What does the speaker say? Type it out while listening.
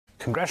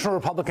Congressional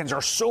Republicans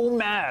are so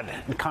mad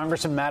at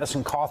Congressman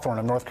Madison Cawthorn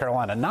of North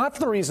Carolina, not for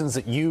the reasons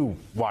that you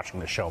watching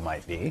the show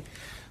might be.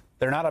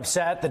 They're not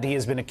upset that he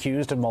has been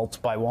accused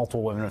by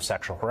multiple women of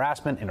sexual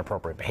harassment,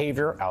 inappropriate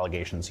behavior,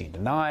 allegations he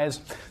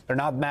denies. They're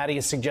not mad he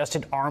has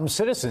suggested armed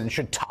citizens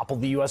should topple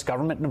the U.S.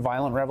 government in a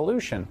violent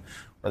revolution,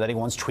 or that he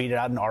once tweeted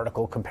out an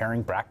article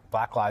comparing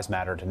Black Lives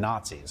Matter to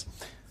Nazis.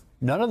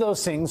 None of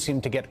those things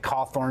seem to get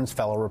Cawthorn's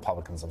fellow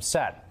Republicans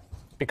upset,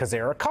 because they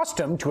are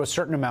accustomed to a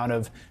certain amount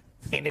of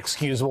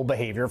inexcusable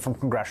behavior from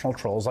congressional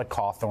trolls like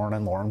Cawthorn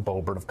and Lauren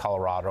Boebert of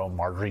Colorado,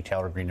 Marjorie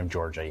Taylor Greene of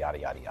Georgia, yada,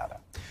 yada, yada.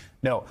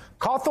 No,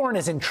 Cawthorn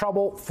is in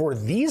trouble for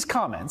these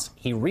comments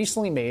he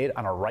recently made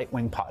on a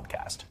right-wing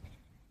podcast.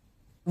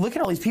 Look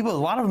at all these people, a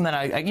lot of them that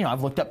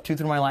I've looked up to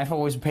through my life. I've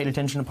always paid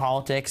attention to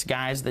politics,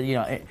 guys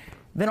that,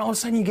 then all of a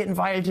sudden you get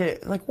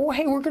invited to, like, well,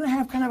 hey, we're going to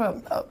have kind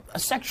of a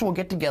sexual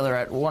get-together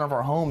at one of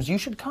our homes. You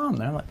should come.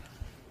 And I'm like,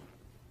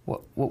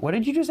 what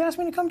did you just ask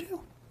me to come to?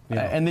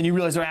 Yeah. And then you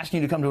realize they're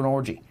asking you to come to an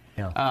orgy.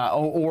 Yeah.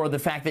 Or the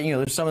fact that,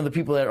 there's some of the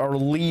people that are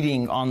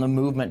leading on the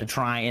movement to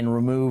try and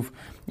remove,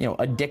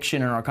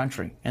 addiction in our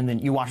country. And then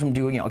you watch them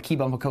do, a key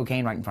bump of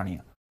cocaine right in front of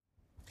you.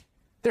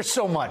 There's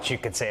so much you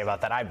could say about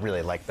that. I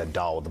really like the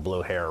doll with the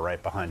blue hair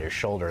right behind his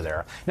shoulder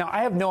there. Now,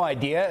 I have no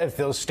idea if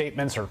those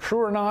statements are true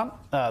or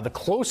not. The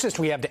closest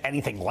we have to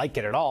anything like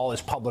it at all is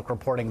public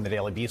reporting in the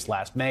Daily Beast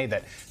last May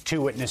that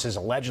two witnesses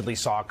allegedly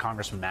saw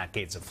Congressman Matt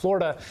Gaetz of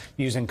Florida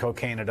using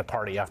cocaine at a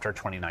party after a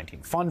 2019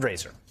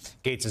 fundraiser.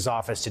 Gaetz's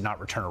office did not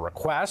return a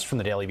request from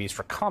the Daily Beast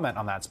for comment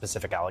on that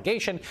specific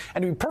allegation.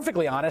 And to be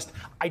perfectly honest,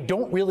 I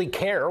don't really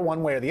care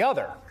one way or the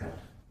other.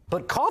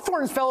 But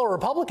Cawthorn's fellow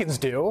Republicans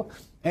do,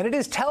 and it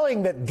is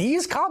telling that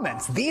these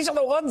comments, these are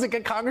the ones that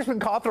get Congressman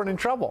Cawthorn in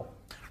trouble.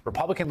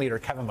 Republican leader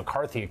Kevin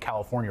McCarthy of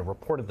California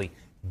reportedly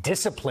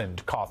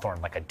disciplined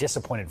Cawthorn like a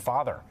disappointed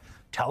father,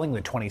 telling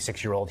the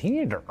 26-year-old he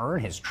needed to earn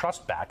his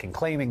trust back and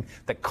claiming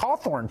that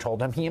Cawthorn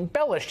told him he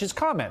embellished his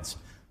comments.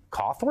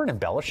 Cawthorn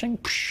embellishing?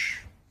 Psh.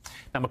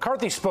 Now,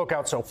 McCarthy spoke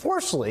out so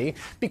forcefully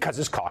because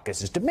his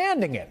caucus is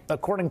demanding it.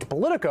 According to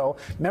Politico,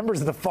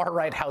 members of the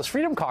far-right House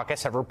Freedom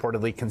Caucus have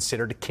reportedly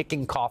considered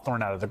kicking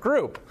Cawthorn out of the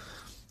group.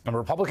 And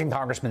Republican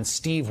Congressman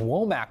Steve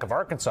Womack of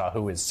Arkansas,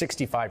 who is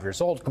 65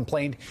 years old,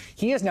 complained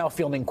he is now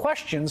fielding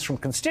questions from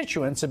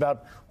constituents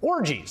about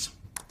orgies.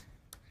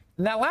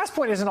 And that last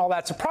point isn't all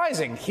that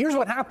surprising. Here's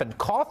what happened.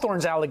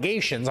 Cawthorn's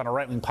allegations on a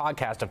right-wing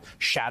podcast of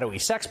shadowy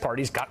sex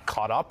parties got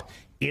caught up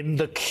in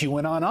the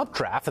QAnon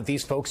updraft that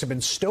these folks have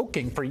been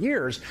stoking for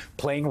years,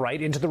 playing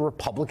right into the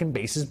Republican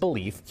base's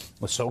belief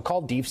the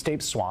so-called deep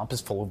state swamp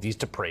is full of these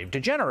depraved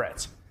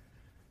degenerates.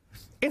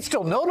 It's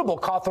still notable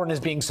Cawthorn is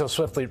being so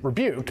swiftly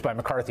rebuked by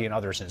McCarthy and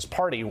others in his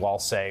party, while,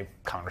 say,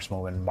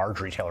 Congresswoman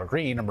Marjorie Taylor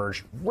Greene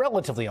emerged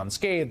relatively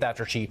unscathed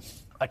after she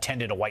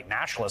attended a white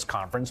nationalist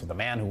conference with a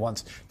man who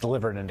once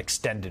delivered an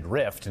extended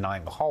riff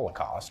denying the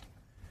Holocaust.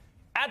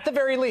 At the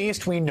very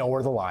least, we know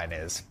where the line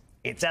is.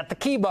 It's at the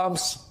key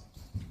bumps.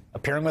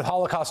 Appearing with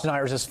Holocaust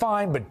deniers is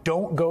fine, but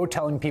don't go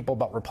telling people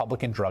about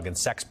Republican drug and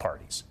sex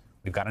parties.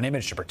 We've got an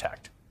image to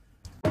protect.